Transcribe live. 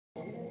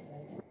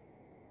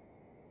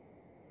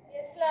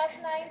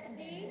Class 9th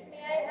D,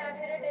 may I have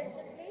your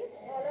attention please?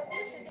 All of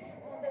you sitting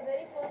on the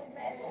very first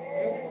bench.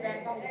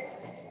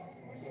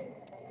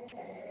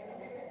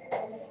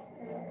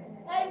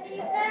 I need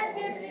not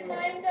give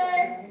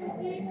reminders to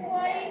be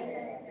quiet.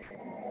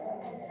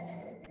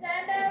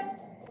 Stand up.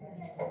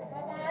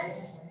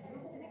 Mamash.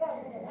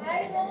 I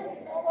don't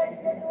know what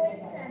you are doing.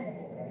 Stand up.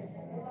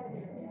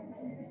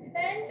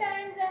 10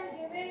 times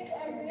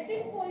I'm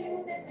waiting for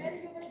you that when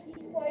you will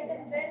keep quiet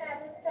and then I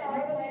will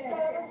start my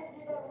lecture.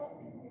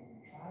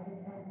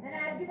 And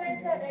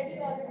arguments are ready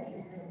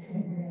already.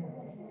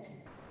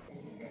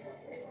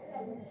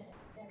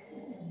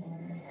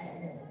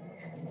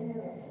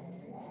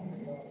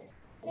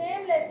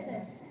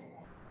 Shamelessness.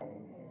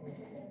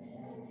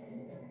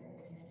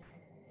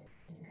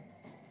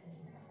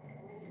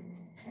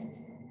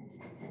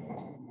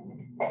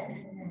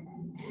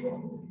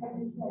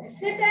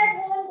 Sit at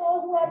home,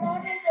 those who are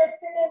not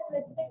interested in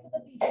listening to the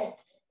teacher.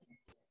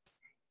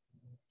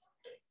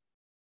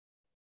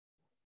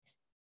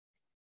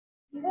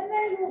 Even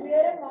when you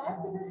wear a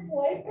mask, it is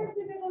quite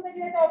perceivable that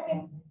you are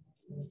talking.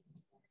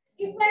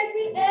 If I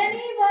see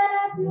any one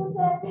of you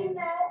talking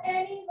now,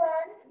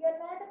 anyone, you are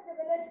not a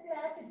privileged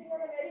class sitting on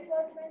the very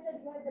first bench and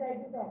you have the right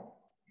to talk.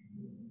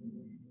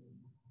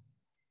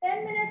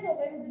 10 minutes हो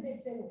गए मुझे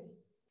देखते हुए.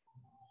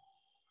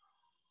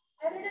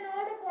 I've written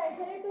all the points.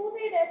 Only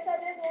 2-3 desks are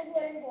there, those who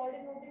are involved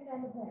in noting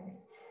down the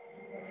points.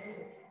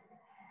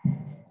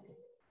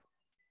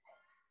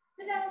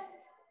 Sit down.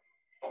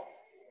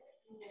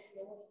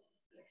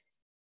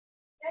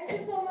 Thank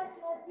you so much,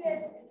 not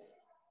yet.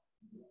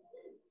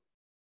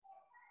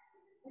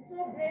 I'm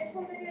so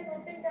grateful that you're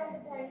noting down the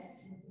points.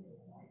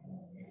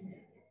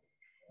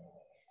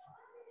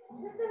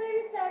 This is the way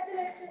we start the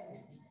lecture.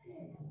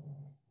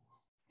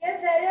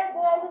 Yes, Daria,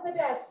 go out of the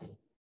class.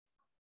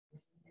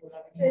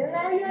 Still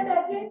now you are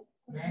talking?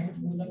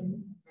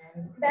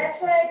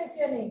 That's why I took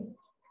your name.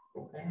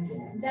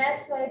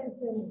 That's why I took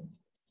your name.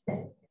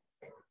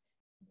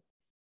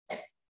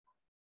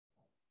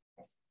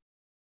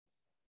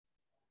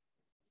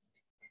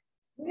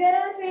 We are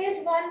on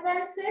page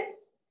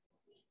 116.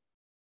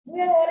 We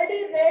have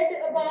already read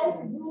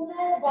about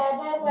Bruno,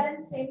 Baba, one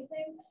and same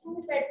thing.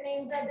 Two pet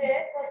names are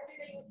there. Firstly,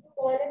 they used to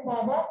call him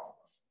Baba.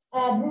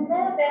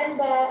 Bruno, then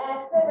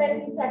after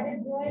when he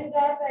started growing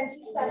up and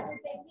she started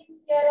taking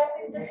care of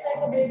him just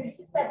like a baby,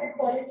 she started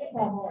calling him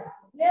Baba.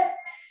 Yeah?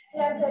 So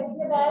I'm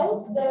talking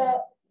about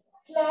the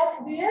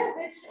sloth bear,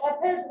 which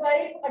author's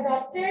wife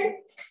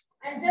adopted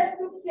and just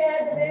took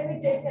care the way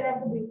we take care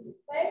of the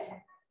babies, right?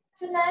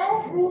 So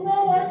now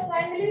Bruno was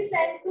finally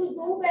sent to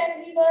zoo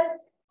when he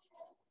was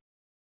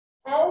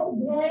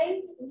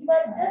outgrowing. He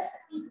was just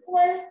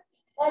equal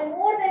or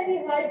more than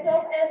the height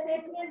of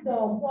Alsatian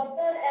dogs.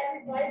 Author and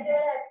his wife, they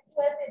were having 2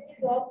 Alsatian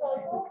dogs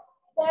also,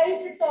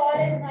 quite tall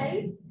in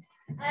height.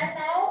 And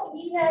now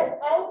he has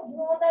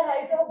outgrown the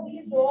height of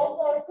these dogs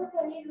also, so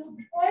he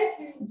looked quite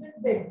huge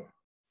and big.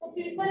 So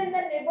people in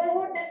the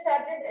neighborhood, they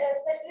started,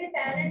 especially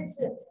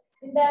tenants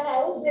in the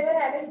house, they were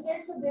having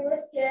kids, so they were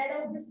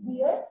scared of this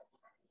bear.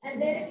 And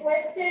they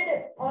requested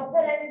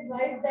author and his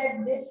wife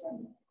that they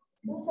should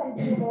do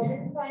something about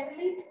it.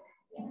 Finally,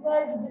 it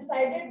was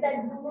decided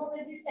that Bruno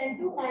will be sent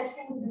to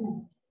Mysore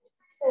Zoo.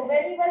 So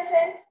when he was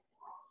sent,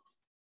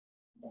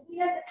 we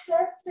have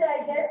discussed,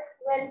 I guess,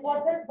 when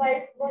author's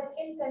wife was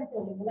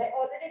inconsolable. I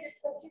already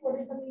discussed what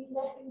is the meaning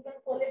of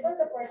inconsolable.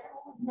 The person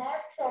who is not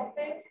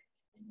stopping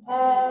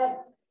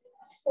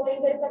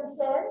showing their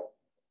concern.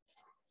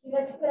 She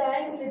was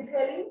crying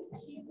literally.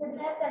 She could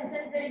not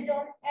concentrate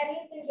on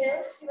anything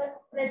else. She was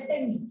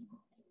fretting.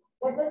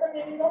 What was the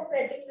meaning of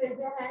fretting? Raise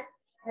your hand.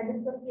 I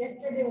discussed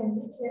yesterday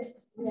only. Yes.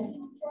 Yeah.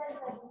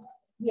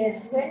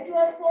 Yes. When you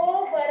are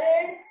so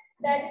worried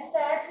that you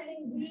start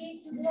feeling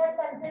weak, you do not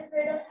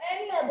concentrate on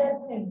any other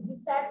thing. You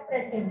start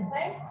fretting,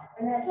 right?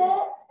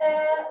 So,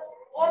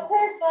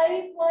 author's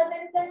wife was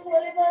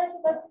inconsolable. She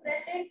was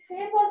fretting.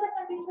 Same was the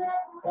condition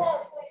of Bruno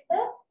also in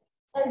the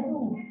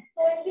zoo.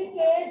 So in the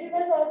cage, he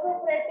was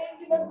also fretting.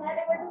 He was not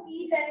able to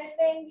eat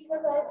anything. He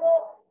was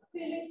also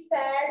feeling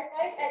sad.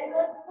 Right?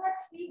 Animals do not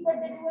speak,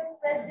 but they do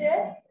express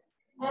their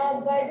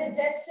by their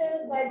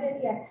gestures, by their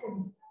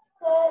reactions.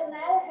 So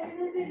now we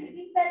will be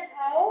reading that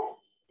how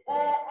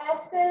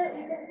after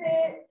you can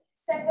say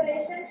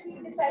separation, she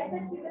decides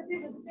that she will be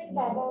visiting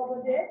Baba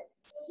over there.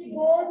 So she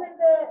goes in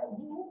the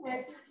zoo,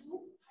 Mysore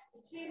Zoo.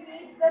 She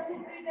meets the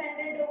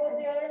superintendent over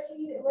there.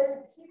 She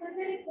will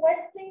be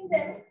requesting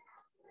them.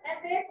 And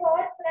they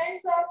thought,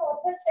 friends of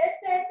author said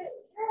that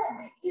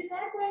he's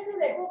not going to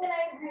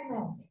recognize you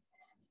now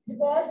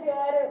because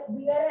your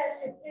beer has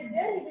shifted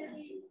there. He will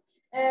be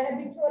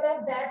habitual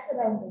of that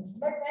surroundings.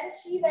 But when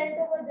she went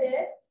over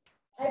there,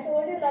 I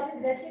told you love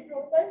is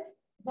reciprocal.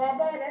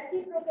 Baba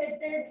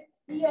reciprocated.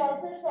 He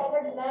also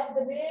showered love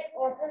the way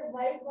author's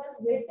wife was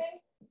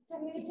waiting to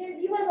meet him.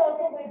 He was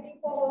also waiting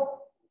for her.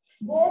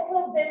 Both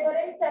of them were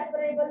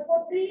inseparable.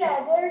 For 3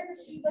 hours,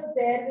 she was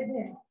there with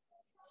him.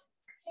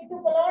 She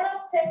took a lot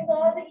of things,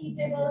 all the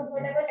eatables,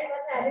 whatever she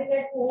was having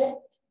at home,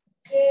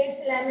 cakes,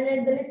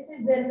 laminate, the list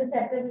is there in the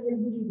chapter we will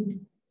be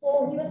reading.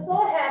 So he was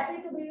so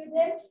happy to be with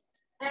him,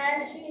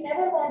 and she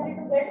never wanted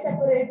to get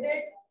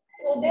separated.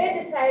 So they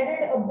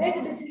decided a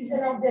big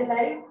decision of their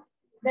life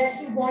that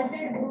she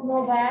wanted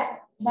Bruno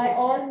back by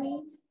all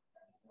means.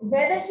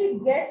 Whether she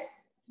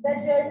gets the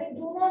journey,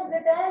 Bruno's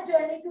return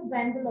journey to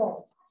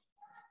Bangalore.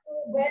 So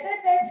whether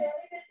that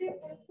journey will be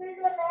fulfilled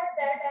or not,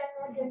 that I'm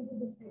not going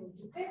to disclose.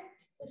 Okay.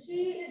 So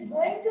she is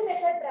going to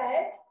make a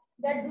try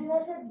that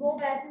Bruno should go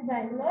back to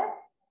Bangalore,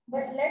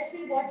 but let's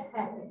see what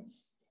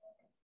happens.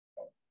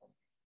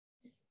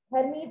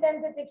 Harmeet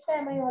and Pratiksha,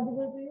 am I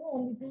audible to you?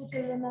 Only two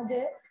children are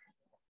there.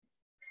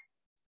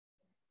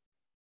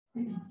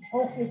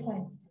 Okay,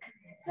 fine.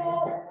 So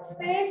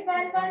page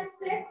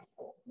 116,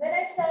 when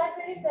I start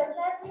reading does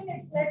not mean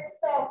it's let's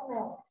stop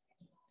now.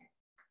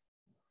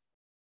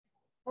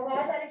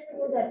 आवाज आनी शुरू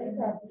हो जाती है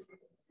साथ में.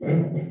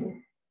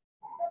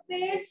 So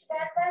page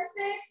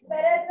 116,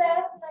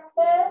 paragraph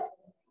number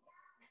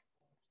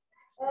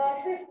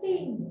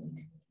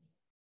 15,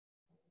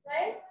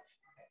 right?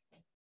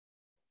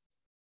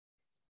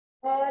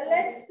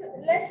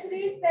 Let's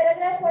read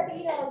paragraph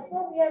 14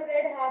 also. We have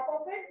read half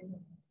of it.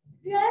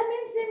 We all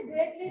missed him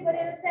greatly, but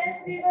in a sense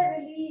we were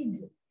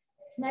relieved.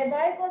 My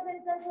wife was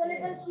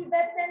inconsolable. She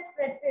wept and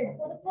fretted.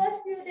 For the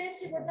first few days,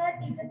 she would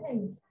not eat a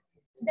thing.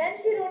 Then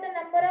she wrote a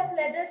number of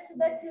letters to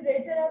the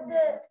curator of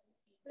the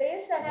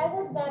place. How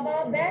was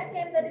Baba? Back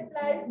came the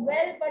replies.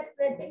 Well, but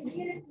fretting.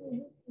 Dear, it will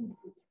be.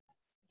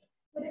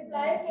 The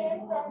reply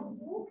came from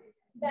you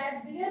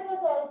that Dear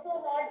was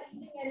also not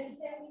eating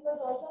anything. He was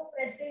also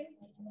fretting.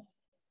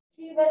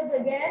 She was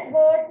again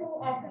hurt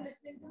too after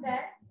listening to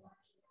that.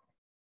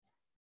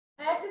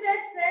 After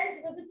that, friends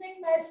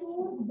visiting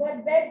Mysore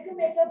but begged to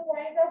make a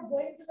point of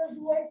going to the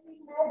zoo and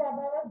seeing how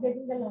Baba was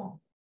getting along.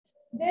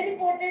 They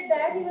reported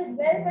that he was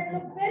well but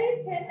looked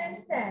very thin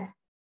and sad.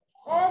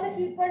 All the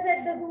keepers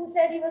at the zoo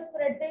said he was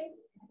fretting.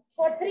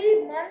 For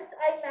 3 months,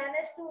 I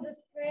managed to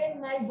restrain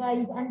my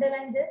wife.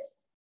 Underline this.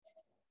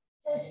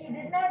 So she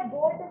did not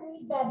go to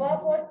meet Baba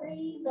for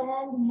 3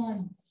 long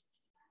months.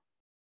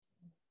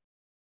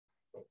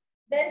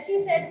 Then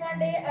she said one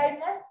day, I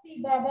must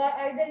see Baba.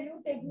 Either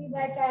you take me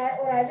by car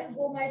or I will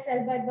go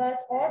myself by bus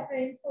or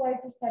train. So I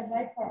took her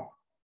by car.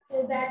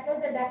 So that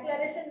was the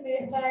declaration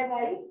made by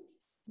wife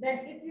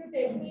that if you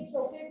take me, it's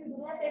okay. If you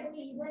do not take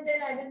me, even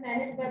then I will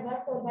manage by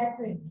bus or by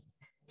train.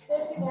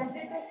 So she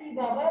wanted to see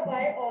Baba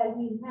by all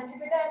means. Hanji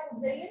beta, aap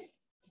uth jaiye.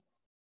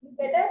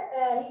 Better,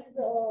 he's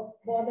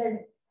bothered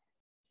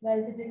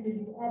while sitting with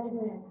you. Aap uth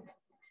jaiye.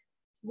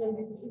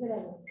 जल्दी से इधर आ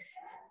जाओ.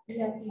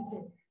 या पीछे.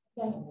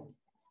 Come.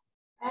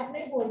 आप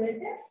नहीं बोल रहे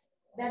थे?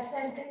 That's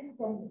why I'm saying you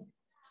come.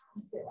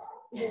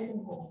 इधर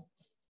सुनो.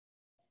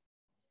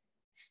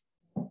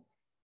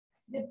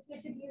 The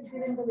kitty is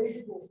given the way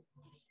to go.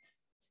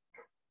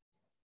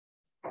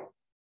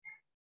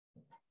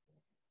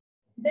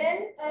 Then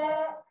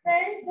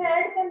friends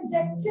had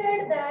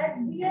conjectured that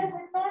Dear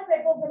would not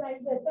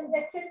recognize her.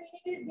 Conjectured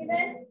meaning is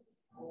given.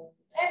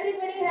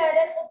 Everybody had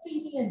an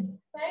opinion,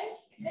 right?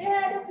 They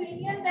had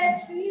opinion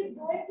that she is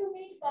going to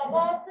meet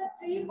Baba after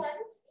 3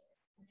 months.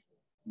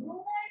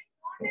 Bruno is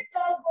not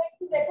at all going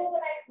to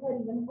recognize her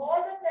even.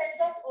 All the friends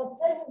of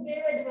author who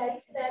gave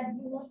advice that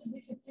Bruno should be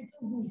shifted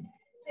to zoo.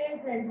 Same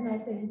friends now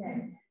saying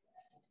that.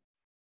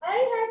 I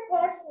had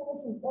thought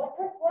so too.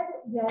 Author thought,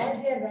 yeah,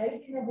 they are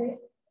right in a way.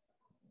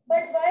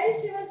 But while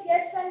she was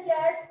yet some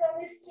yards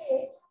from his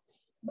cage,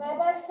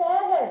 Baba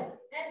saw her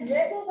and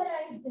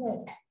recognized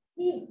her.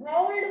 He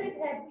howled with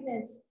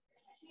happiness.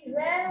 She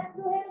ran up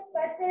to him,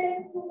 patted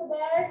him through the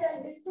bars,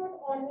 and stood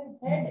on his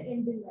head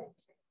in delight.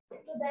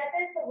 So that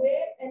is the way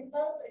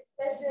animals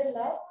express their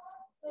love.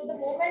 So the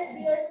moment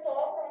Deer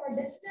saw from a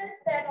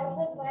distance that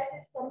author's wife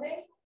is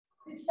coming,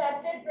 he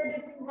started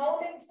producing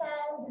howling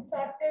sounds, he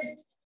started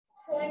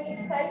showing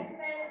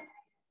excitement.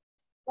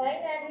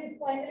 Fine, and he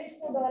finally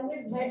stood on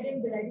his head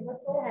in delight. He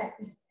was so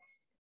happy.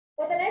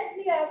 For the next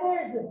 3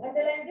 hours,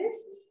 underline this,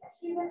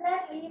 she would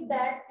not leave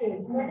that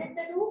cage. What did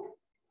they do?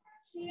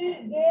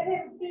 She gave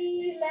him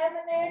tea,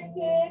 lemonade,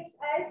 cakes,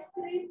 ice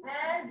cream,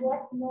 and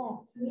what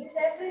not. Means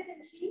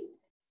everything she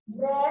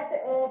brought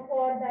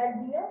for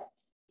that Deer.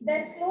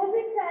 Then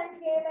closing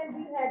time came and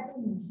we had to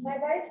leave. My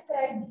wife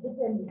cried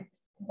bitterly.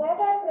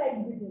 Baba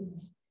cried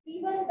bitterly.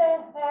 Even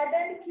the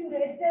hardened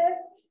curator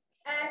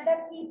and the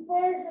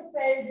keepers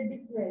felt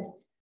depressed.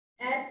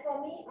 As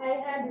for me,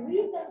 I had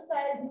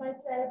reconciled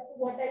myself to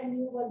what I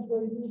knew was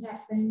going to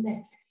happen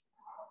next.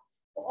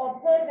 The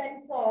author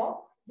then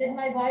saw that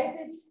my wife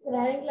is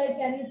crying like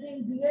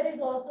anything. Deer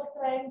is also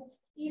crying.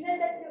 Even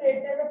the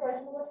curator, the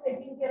person who was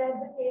taking care of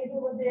the cage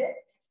over there,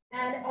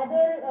 and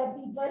other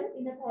people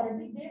in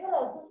authority, they were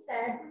also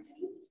sad to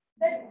see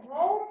that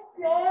how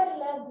pure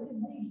love is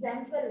the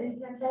example in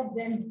front of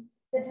them.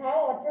 That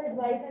how author's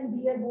wife and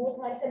Deer both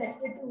are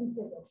connected to each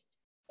other.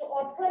 So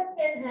author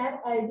can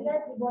have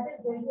ideas what is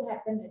going to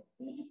happen next.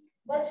 He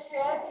was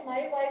sure that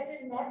my wife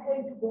is not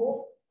going to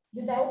go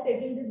without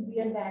taking this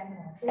Deer back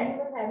now. So he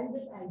was having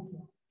this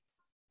idea.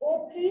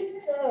 Oh,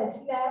 please, sir,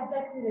 she asked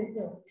the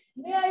curator.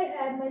 May I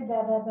have my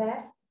Baba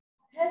back?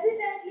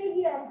 Hesitantly,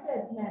 he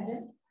answered,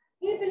 madam,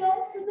 he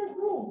belongs to the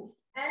zoo.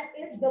 and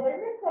is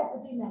government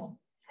property now.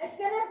 I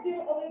cannot give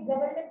away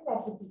government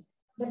property.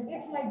 But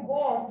if my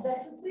boss, the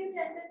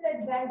superintendent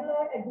at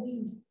Bangalore,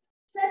 agrees,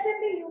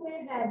 certainly you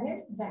may have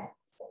him back.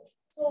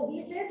 So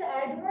he says,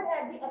 I do not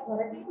have the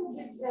authority to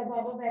give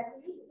Baba back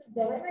to you. This is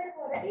government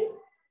authority.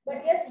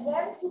 But yes,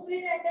 one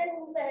superintendent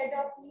who is the head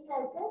of me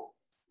also,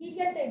 he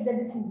can take the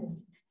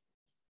decision.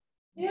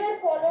 Here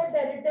followed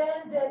the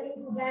return journey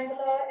to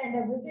Bangalore and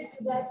a visit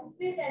to the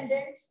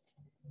superintendent's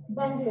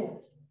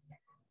bungalow.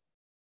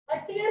 A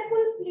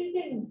tearful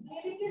pleading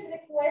his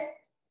request.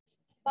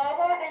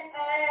 Baba and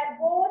I are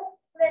both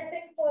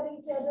fretting for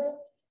each other.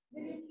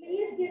 Will you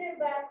please give him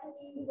back to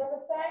me? He was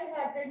a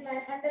kind-hearted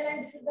man.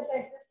 Underline, this is the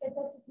characteristic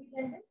of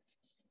superintendent.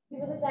 He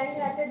was a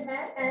kind-hearted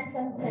man and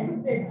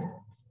consented.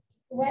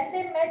 When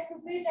they met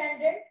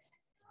superintendent,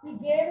 he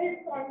gave his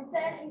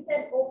consent. He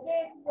said,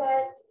 okay, if you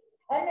are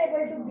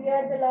unable to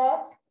bear the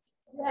loss,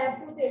 you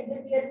have to take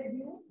the bear with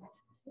you.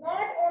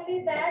 Not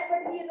only that,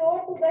 but he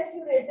wrote to the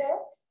curator,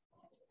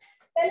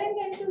 telling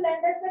him to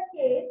lend us a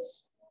cage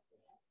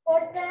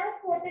for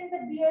transporting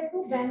the bear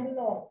to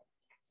Bangalore.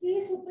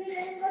 See,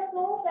 superintendent was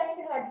so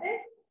kind-hearted.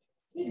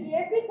 He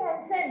gave the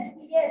consent.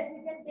 Yes,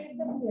 you can take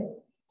the bear.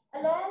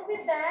 Along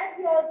with that,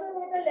 he also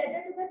wrote a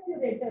letter to the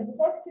curator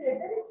because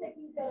curator is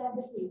taking care of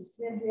the cage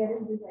where bear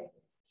is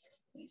residing.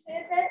 He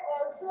says that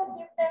also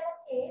give them a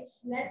cage,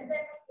 lend them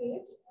a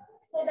cage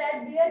so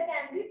that bear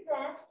can be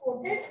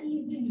transported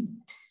easily.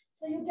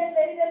 So you can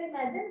very well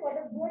imagine what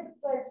a good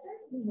person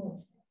he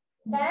was.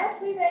 Back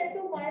we went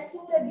to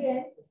Mysore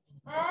again,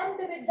 armed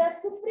with the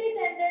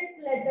superintendent's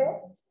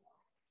letter.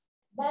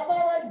 Baba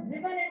was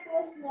driven into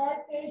a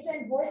small cage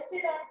and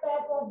hoisted on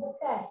top of the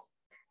car.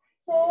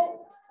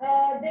 So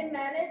they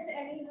managed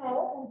anyhow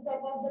on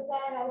top of the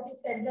car how to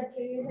set the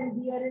cage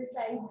and bear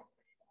inside.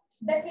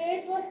 The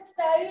cage was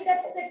tied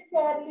up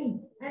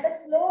securely and a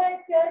slow and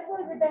careful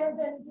return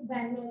journey to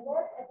Bangalore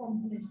was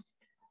accomplished.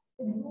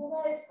 So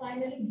Bruno is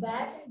finally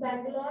back in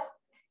Bangalore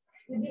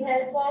with the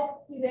help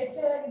of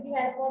curator, with the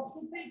help of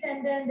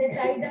superintendent. They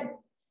tied up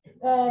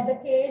the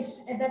cage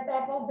at the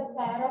top of the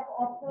car of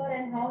author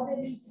and how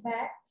they reached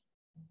back.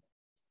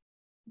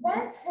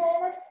 Once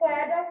home, a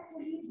squad of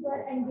police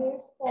were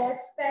engaged for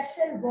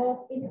special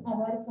work in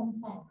our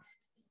compound.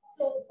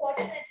 So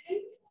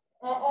fortunately,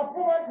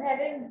 author was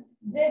having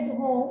big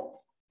home.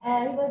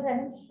 He was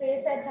having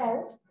space at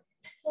house.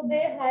 So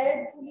they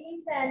hired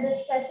police and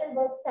the special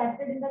work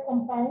started in the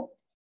compound.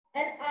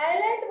 An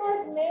island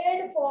was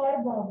made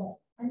for Baba.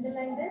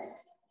 Underline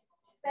this.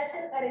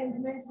 Special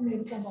arrangements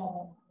made for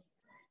Baba.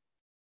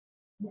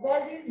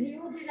 Because he is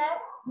huge enough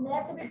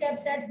not to be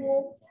kept at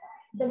home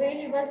the way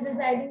he was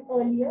residing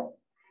earlier.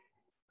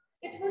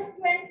 It was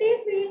 20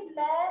 feet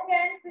long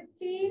and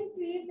 15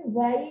 feet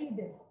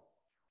wide.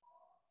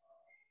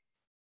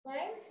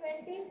 Fine,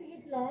 20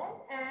 feet long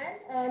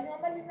and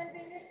normal human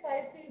being is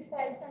 5 feet,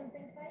 5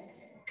 something, fine.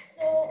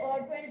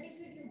 So 20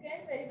 feet you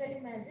can very well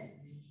imagine.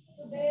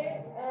 So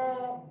they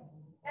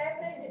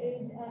average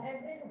age,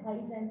 average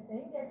height I'm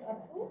saying that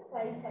up to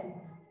 5'5",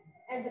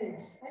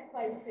 average and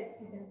 5'6"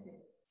 you can say.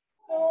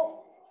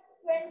 So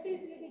 20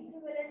 feet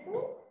equivalent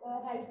to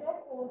height of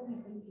 4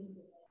 people.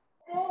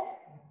 So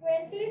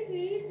 20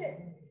 feet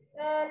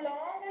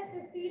long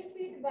and 15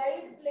 feet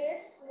wide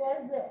place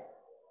was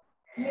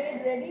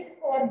made ready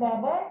for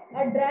Baba.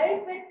 A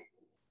dry pit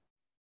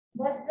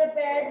was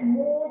prepared,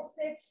 mowed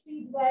 6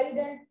 feet wide,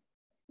 and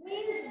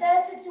means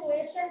the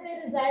situation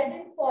they reside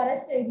in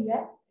forest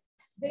area.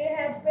 They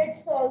have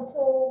pits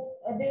also.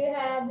 They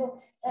have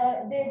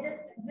they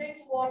just drink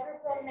water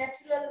from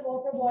natural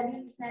water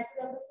bodies,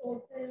 natural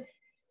resources.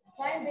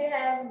 Fine, they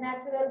have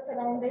natural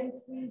surroundings,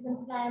 trees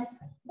and plants.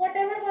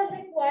 Whatever was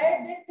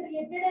required, they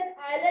created an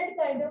island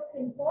kind of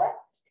thing for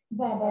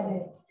Baba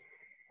there.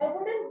 A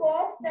wooden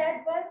box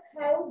that once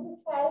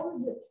housed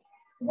fowls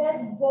was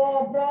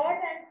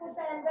brought and put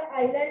on the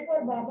island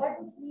for Baba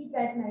to sleep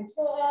at night.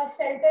 So a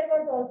shelter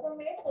was also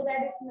made so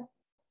that if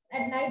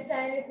at night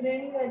time, if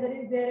rainy weather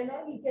is there and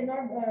all, he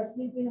cannot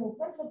sleep in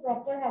open. So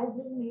proper house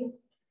was made.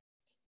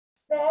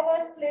 Straw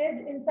was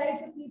placed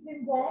inside to keep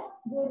him warm.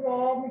 जो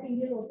raw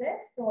material होता है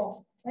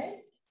straw, right?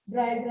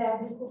 Dry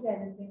grass इसको कह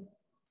देते हैं.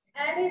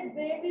 And his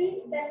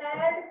baby, the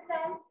nard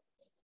stump,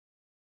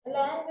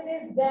 along with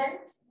his gun,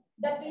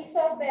 the piece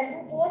of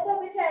bamboo, both of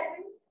which had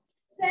been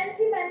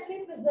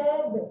sentimentally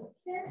preserved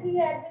since he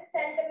had been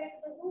sent away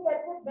to the zoo, were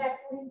put back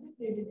to him to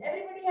play with.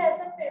 Everybody has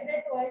some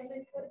favorite toys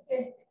when you were a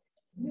kid.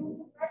 You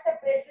do not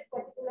separate with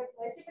particular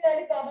toys.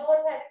 Similarly, Baba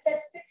was having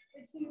that stick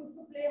which he used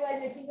to play while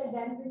making a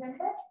gun.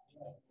 Remember?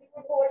 He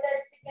would hold that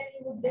stick and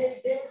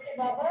they would say,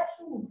 Baba,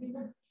 shoot. He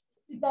would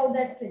pick out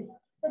that stick.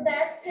 So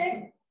that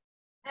stick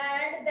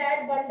and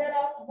that bundle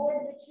of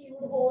wood which he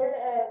would hold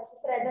to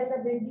cradle the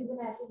baby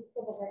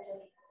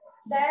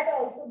that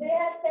also they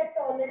have kept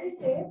already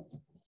safe.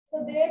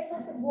 So they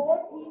put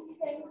both these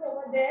things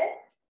over there.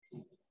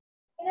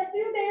 In a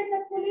few days,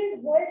 the police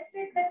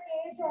hoisted the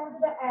cage onto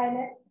the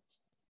island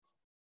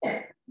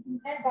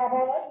and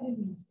Baba was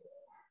released.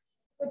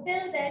 So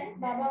till then,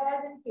 Baba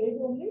was in cage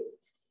only.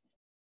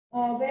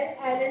 when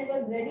island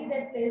was ready,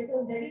 that place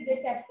was ready,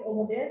 they kept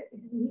over there.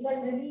 He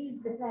was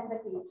released from the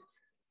cage.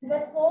 He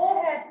was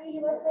so happy. He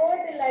was so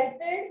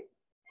delighted.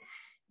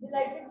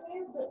 Delighted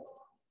means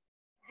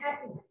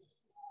happy.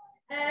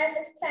 And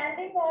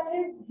standing on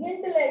his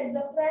hind legs,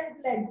 the front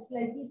legs,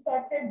 like he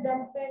started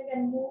jumping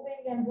and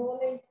moving and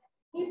rolling.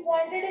 He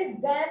pointed his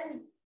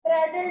gun,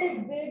 cradled his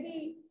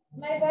baby.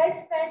 My wife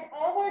spent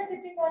hours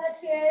sitting on a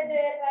chair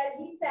there while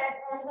he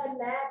sat on her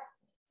lap.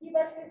 He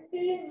was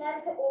 15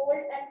 months old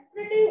and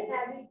pretty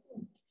heavy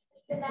too.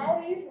 So now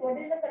he's, what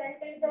is the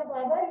current age of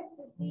Baba? He's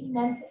 15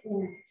 months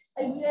old,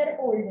 a year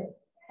older,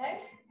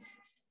 right?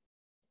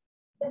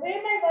 The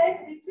way my wife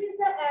reaches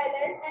the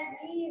island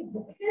and leaves,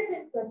 it is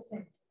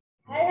interesting.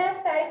 I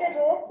have tied a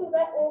rope to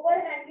the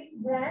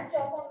overhanging branch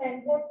of a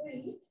mango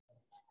tree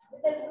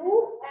with a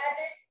loop at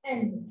its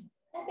end.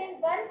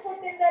 Putting one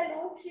foot in the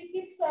loop, she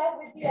kicks off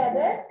with the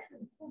other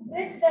to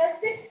bridge the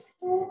 6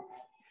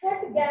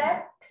 foot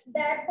gap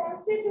that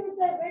constitutes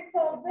the width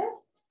of the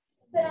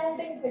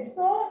surrounding pit.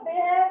 So they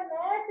have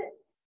not,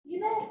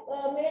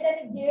 made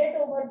any gate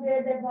over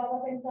there that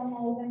Baba can come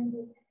out and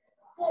do.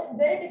 So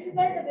very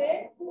difficult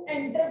way to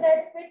enter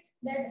that pit,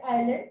 that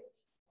island,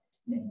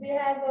 which they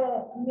have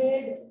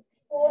made.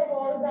 4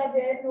 walls are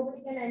there,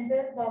 nobody can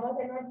enter, Baba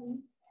cannot leave.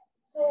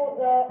 So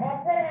the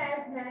author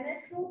has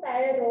managed to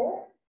tie a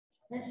rope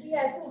and she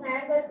has to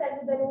hang herself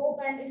with the rope,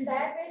 and in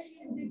that way she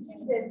is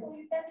reaching there. So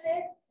you can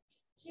say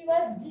she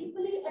was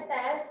deeply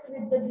attached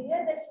with the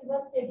deer that she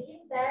was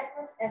taking that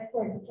much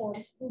effort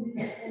to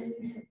reach and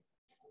reach it.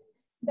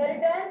 The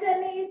return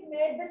journey is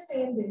made the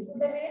same way. So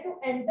the way to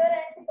enter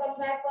and to come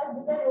back was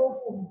with a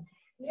rope only.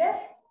 Clear?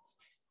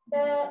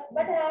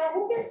 But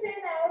who can say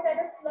now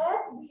that a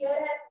sloth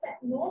bear has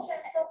no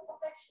sense of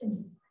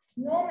affection,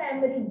 no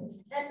memory,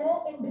 and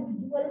no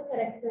individual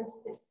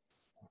characteristics?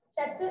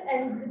 Chapter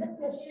ends with a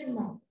question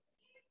mark.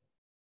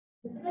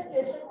 This is a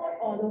question for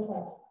all of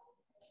us.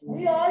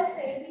 We all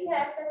say we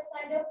have such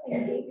kind of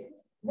thinking.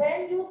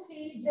 When you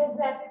see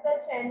Geographical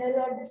Channel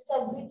or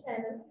Discovery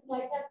Channel, you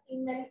might have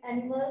seen many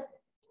animals,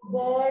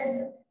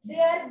 birds, they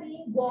are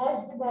being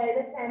watched by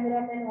the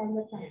cameraman all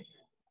the time.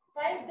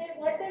 Right?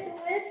 What they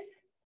do is,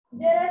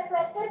 there are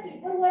proper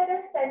people who have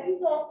done studies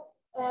of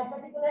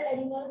particular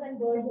animals and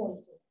birds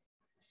also.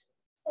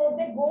 So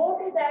they go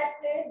to that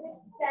place, the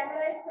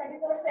camera is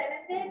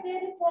 24/7,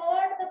 they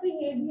record the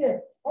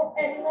behavior of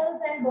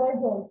animals and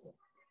birds also.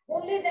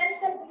 Only then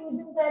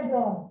conclusions are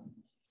drawn,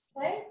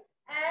 right?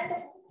 And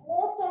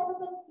most of the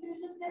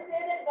conclusions, they say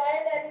that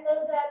wild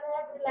animals are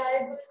not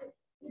reliable.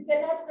 You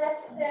cannot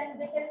trust them.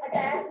 They can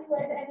attack you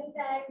at any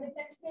time. They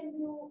can kill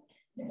you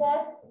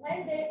because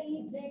when they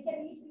eat, they can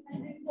eat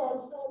human beings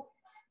also.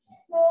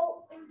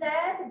 So in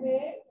that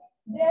way,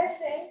 they are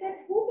saying that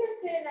who can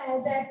say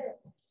now that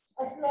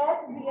a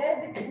sloth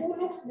bear, who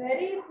looks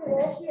very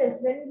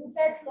ferocious, when you look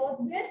at sloth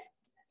bear,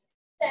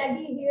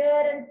 shaggy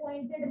hair and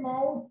pointed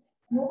mouth,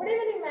 nobody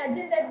will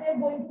imagine that they are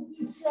going to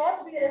keep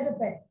sloth bear as a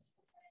pet.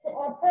 So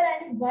author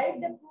and his wife,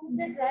 they proved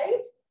it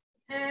right,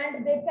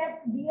 and they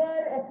kept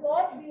a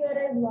sloth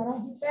bear as one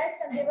of the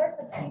pets, and they were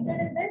succeeded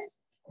in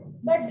this.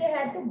 But they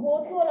had to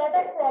go through a lot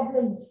of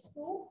problems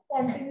to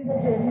continue the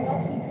journey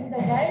of keeping the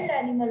wild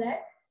animal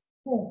at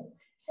home.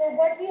 So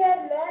what we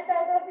have learned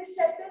out of this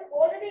chapter,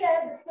 already I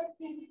have discussed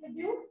things with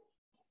you,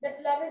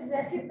 that love is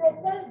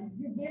reciprocal.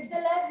 You give the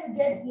love, you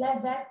get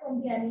love back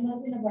from the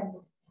animals in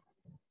abundance.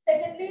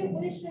 Secondly,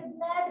 we should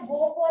not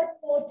go for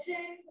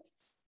poaching,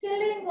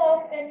 killing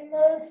of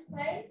animals,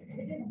 right?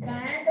 It is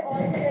banned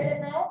altogether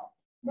now.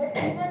 But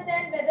even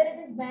then, whether it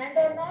is banned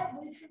or not,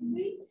 we should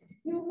be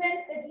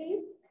human at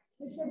least.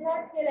 We should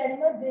not kill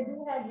animals. They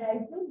do have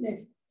right to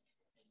live.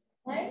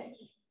 Right?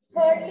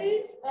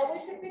 Thirdly, we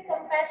should be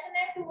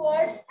compassionate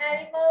towards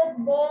animals,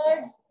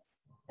 birds,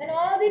 and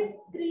all the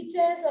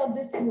creatures of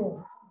this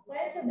world.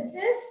 Right? So this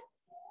is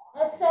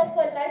a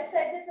circle, life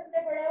cycle.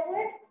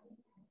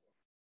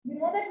 You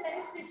know that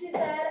many species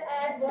are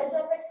at verge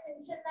of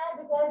extinction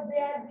now because they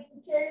are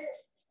being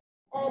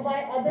killed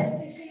by other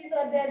species,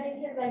 or they are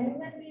being killed by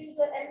human beings,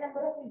 or any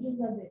number of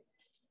reasons are there.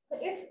 So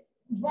if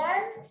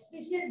one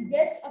species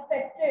gets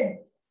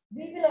affected,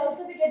 we will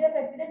also be get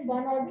affected in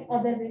one or the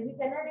other way. We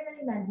cannot even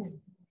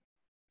imagine.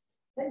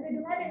 When we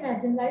do not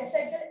imagine life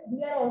cycle,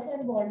 we are also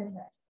involved in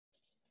that.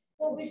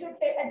 So we should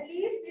take, at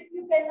least if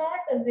you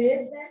cannot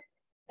raise them,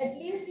 at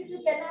least if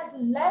you cannot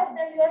love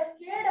them, you are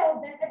scared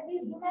of them, at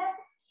least do not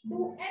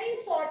do any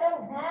sort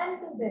of harm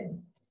to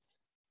them.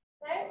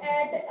 Right?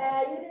 And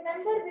you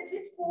remember with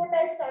which quote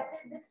I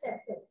started this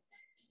chapter?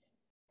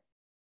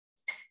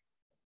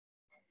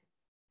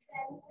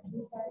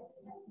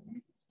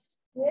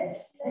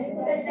 Yes.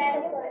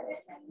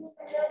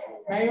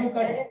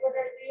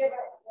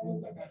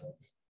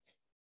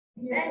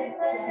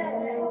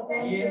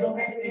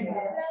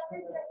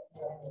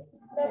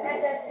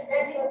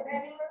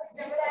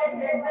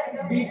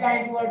 Be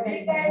kind towards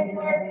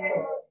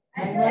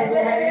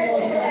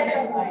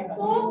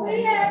so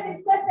we have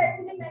discussed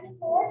actually many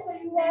quotes. So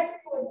you have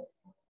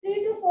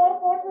 3 to 4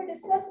 quotes. We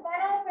discussed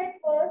one of it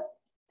was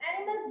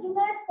Animals do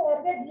not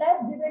forget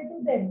love given to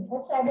them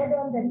or showered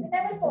on them. They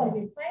never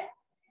forget, fine?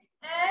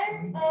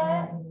 And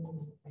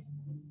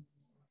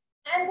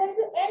I'm going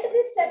to end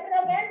this chapter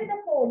again with a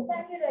quote.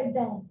 Kindly write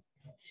down.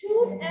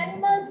 Shoot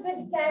animals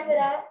with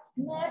camera,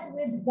 not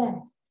with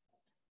gun.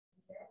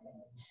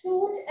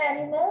 Shoot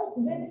animals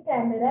with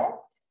camera,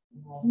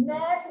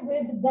 not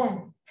with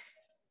gun.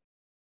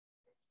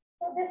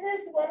 So this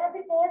is one of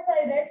the quotes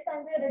I read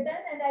somewhere written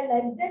and I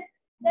liked it.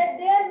 That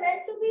they are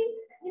meant to be,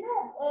 we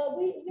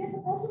are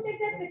supposed to take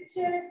their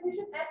pictures. We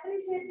should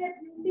appreciate their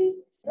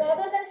beauty.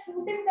 Rather than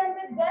shooting them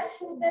with gun,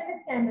 shoot them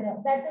with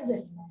camera. That is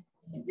it.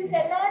 If you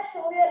cannot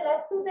show your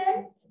love to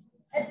them,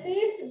 at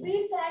least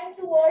be kind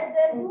towards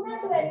them. Do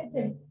not do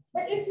anything.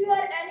 But if you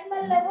are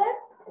animal lover,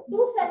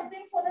 do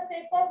something for the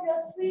sake of your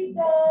street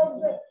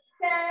dogs,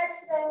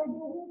 cats,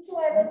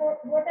 whosoever,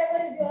 whatever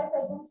is your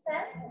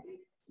circumstance.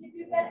 If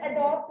you can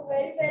adopt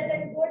very well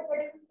and good, but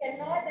if you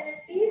cannot, then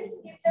at least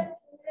give them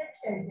food and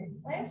shelter,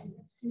 right?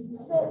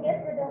 So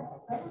yes, madam.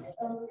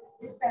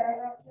 This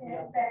paragraph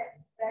here that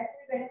we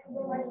went to the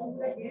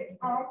Mashura gate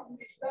armed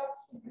with the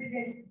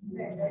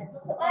superintendent.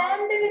 So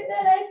armed with the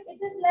it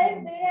is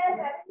like they are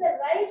having the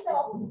right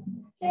of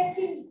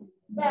taking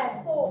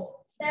back. So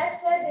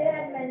that's why they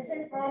have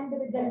mentioned armed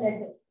with the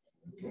letter.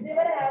 They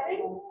were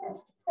having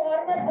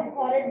formal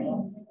authority,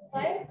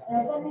 right?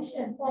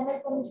 Formal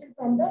permission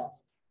from the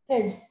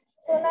heads.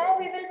 So now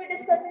we will be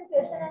discussing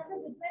question answer.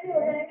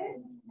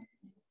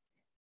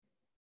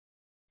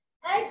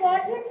 I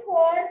got it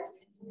for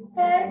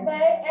her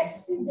by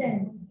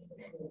accident.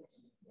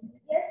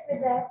 Yes,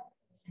 Petra.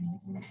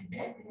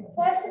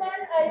 First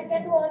one, you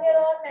can do on your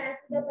own, match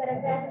the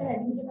paragraph and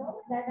headings and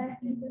all. That I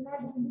will not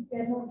do in the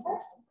fair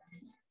notebook.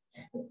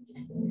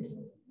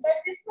 But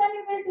this one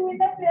you will do in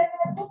the fair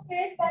notebook,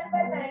 page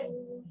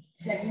 119.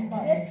 Second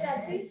part. Yes,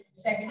 Prachi.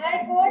 Second.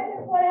 I got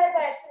it for her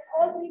by accident.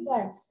 All three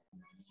parts.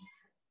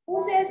 Who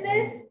says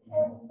this?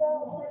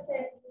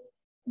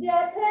 The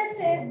author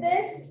says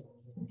this.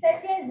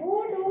 Second, who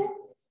do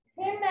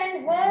him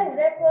and her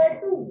refer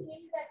to?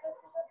 Him refers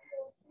to the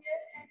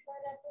and her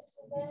refers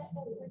to the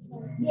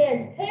yes,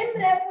 him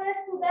refers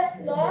to the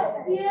sloth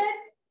here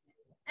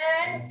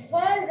and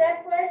her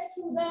refers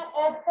to the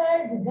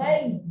author's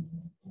wife.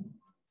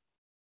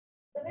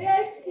 The way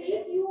I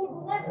speak, you do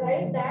not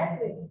write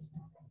that way.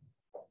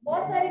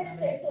 बहुत सारी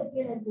mistakes होती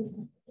है notebook.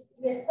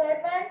 Yes, third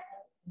one.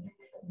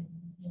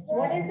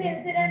 What is the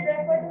incident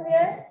referred to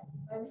here?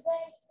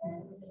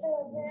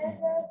 Where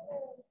the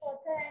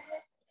author and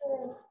his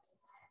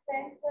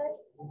friends were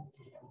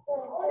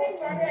only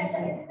one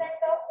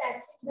incident of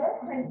catching the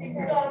hunting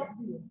dog.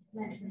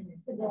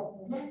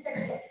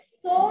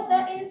 So the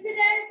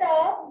incident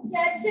of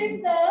catching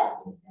the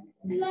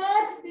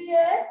sloth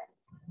bear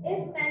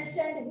is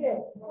mentioned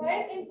here.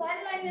 Right? In one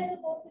line, you are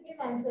supposed to give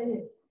answer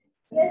here.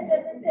 Yes,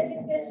 Jatin,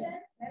 second question.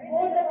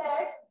 Both the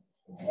parts.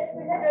 Yes,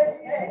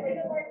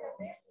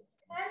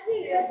 Mansi,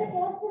 you are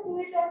supposed to do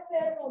it on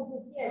fair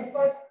notebook. Yes.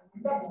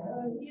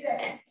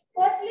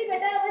 Firstly,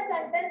 beta, our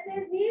sentence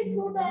is he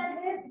stood on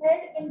his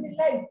head in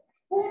delight.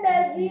 Who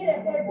does he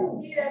refer to?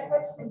 He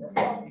refers to the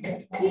sloth bear.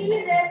 He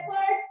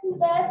refers to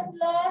the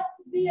sloth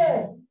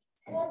bear.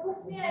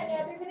 Notebooks नहीं आएंगे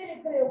अभी भी नहीं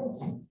लिख रहे हो कुछ.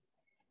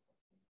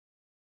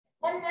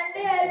 On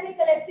Monday, I will be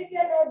collecting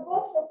your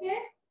notebooks, okay?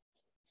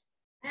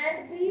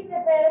 And be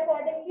prepared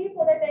accordingly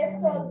for the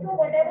test also.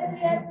 Whatever we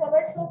have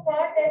covered so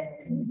far, test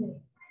will be there.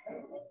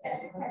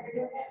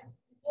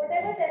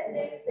 Whatever test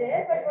day is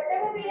there, but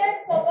whatever we have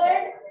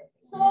covered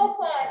so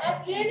far,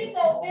 आप ये नहीं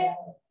कहोगे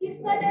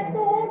इसका test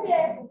तो हो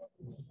गया.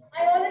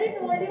 I already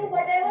told you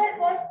whatever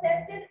was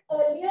tested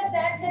earlier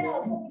that can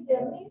also be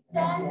there. Means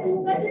term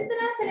 2 का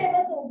जितना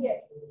syllabus हो गया.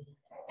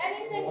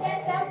 Anything can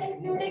come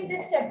including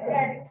this chapter.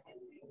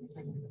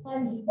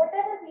 Hanji,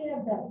 whatever we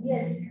have done.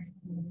 Yes.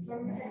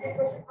 Second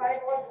question, I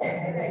was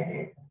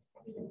delighted.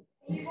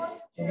 He was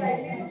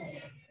delighted to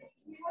see.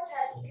 He was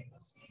happy to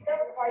see the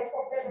wife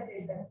of the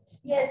narrator.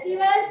 Yes, he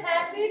was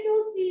happy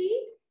to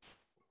see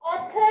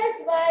author's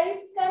wife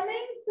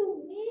coming to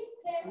meet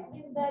him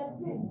in the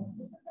zoo.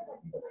 This is the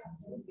particular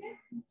answer. Okay.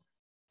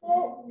 So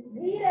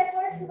he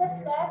refers to the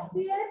sloth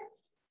bear.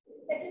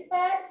 Second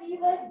part, he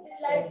was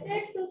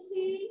delighted to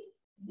see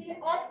the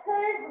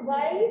author's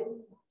wife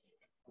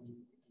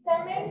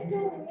coming to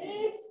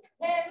meet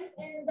him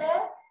in the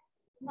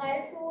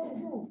Mysore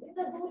Zoo. In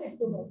the zoo,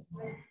 lectures.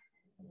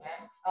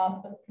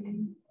 After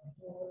 3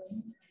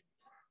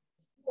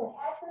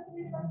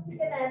 months, we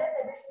can add a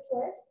additional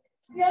choice.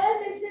 We all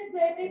listened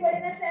greatly, but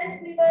in a sense,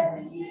 we were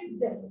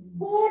relieved.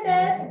 Who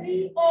does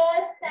we all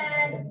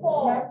stand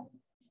for?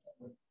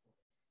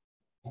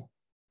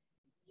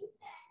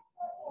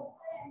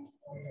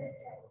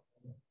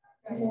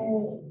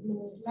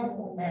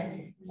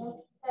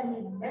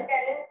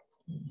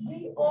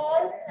 We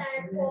all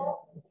stand for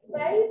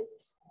wife.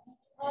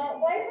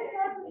 Wife is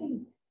not me.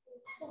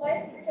 So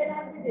wife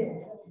cannot be there.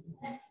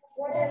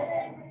 What else?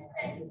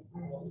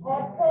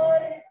 Author,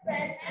 his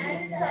friends, and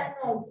his son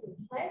also.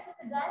 Right? So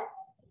sit down.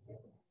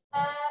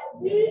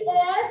 We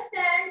all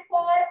stand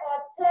for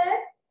author,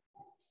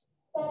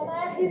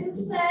 comma, his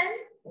son,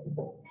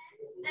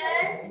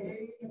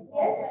 And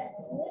yes.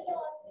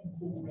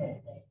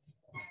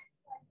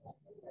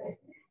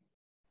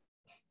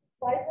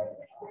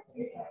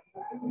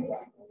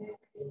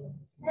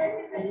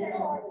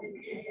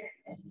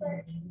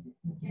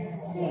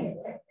 See,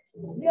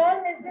 we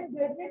all missed him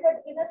greatly,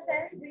 but in a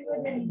sense, we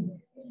were many.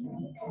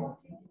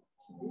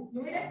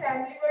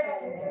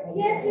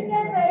 Yes, we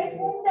can write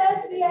whom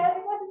does we are,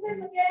 because this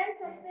is again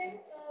something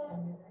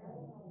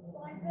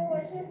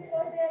controversial,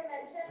 because they have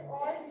mentioned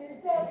all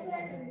missed also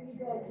and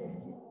relieved also.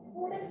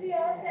 Who does we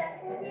all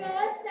stand for? We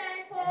all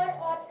stand for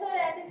author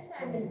and his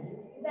family.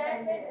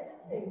 That way this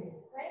is said,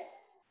 right?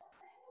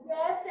 We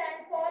all stand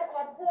for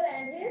author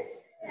and his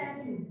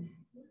family.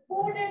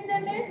 Who did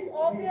they miss?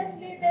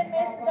 Obviously, they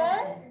missed the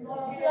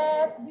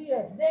sloth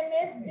beer. They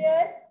missed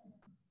their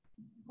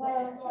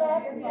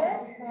sloth beer.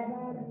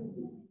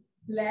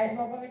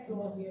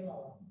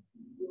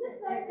 Just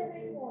like the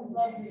way you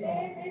want.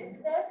 They missed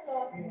the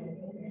sloth beer.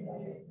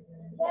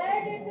 Why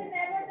did they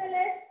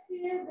nevertheless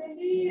feel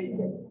relieved?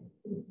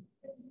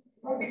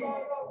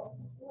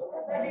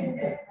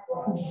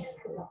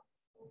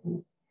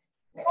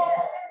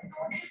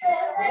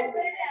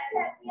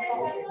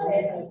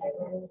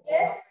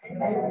 Yes.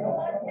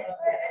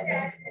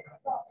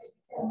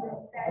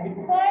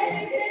 Why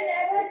did they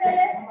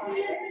nevertheless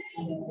feel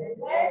relieved?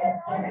 Why were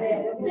not they?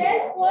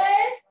 Yes,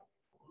 boys.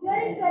 You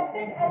are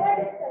interrupting our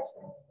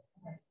discussion.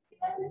 You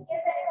want to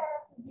guess any one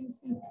of these?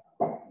 See.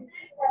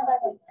 One by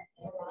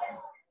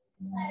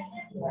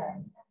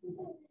one.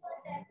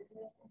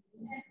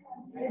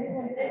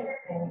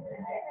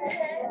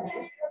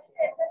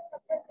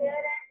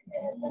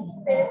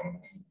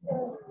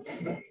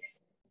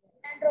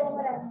 And roam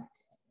around.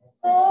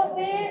 So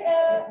they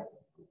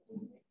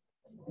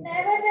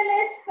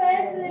nevertheless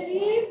felt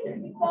relieved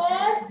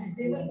because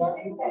they were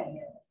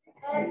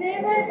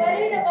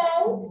worried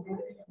about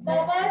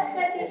Baba's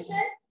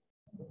condition.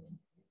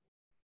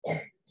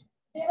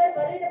 They were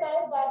worried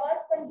about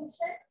Baba's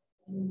condition.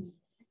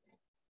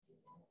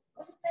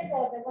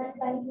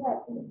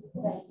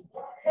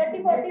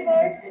 30-40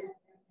 words.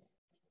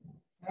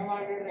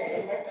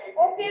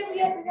 Okay, we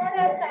do not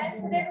have time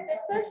today to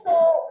discuss, so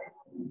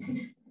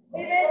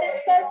we will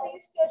discuss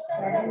these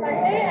questions on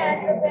Monday and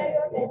prepare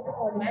your test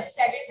accordingly.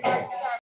 Second part.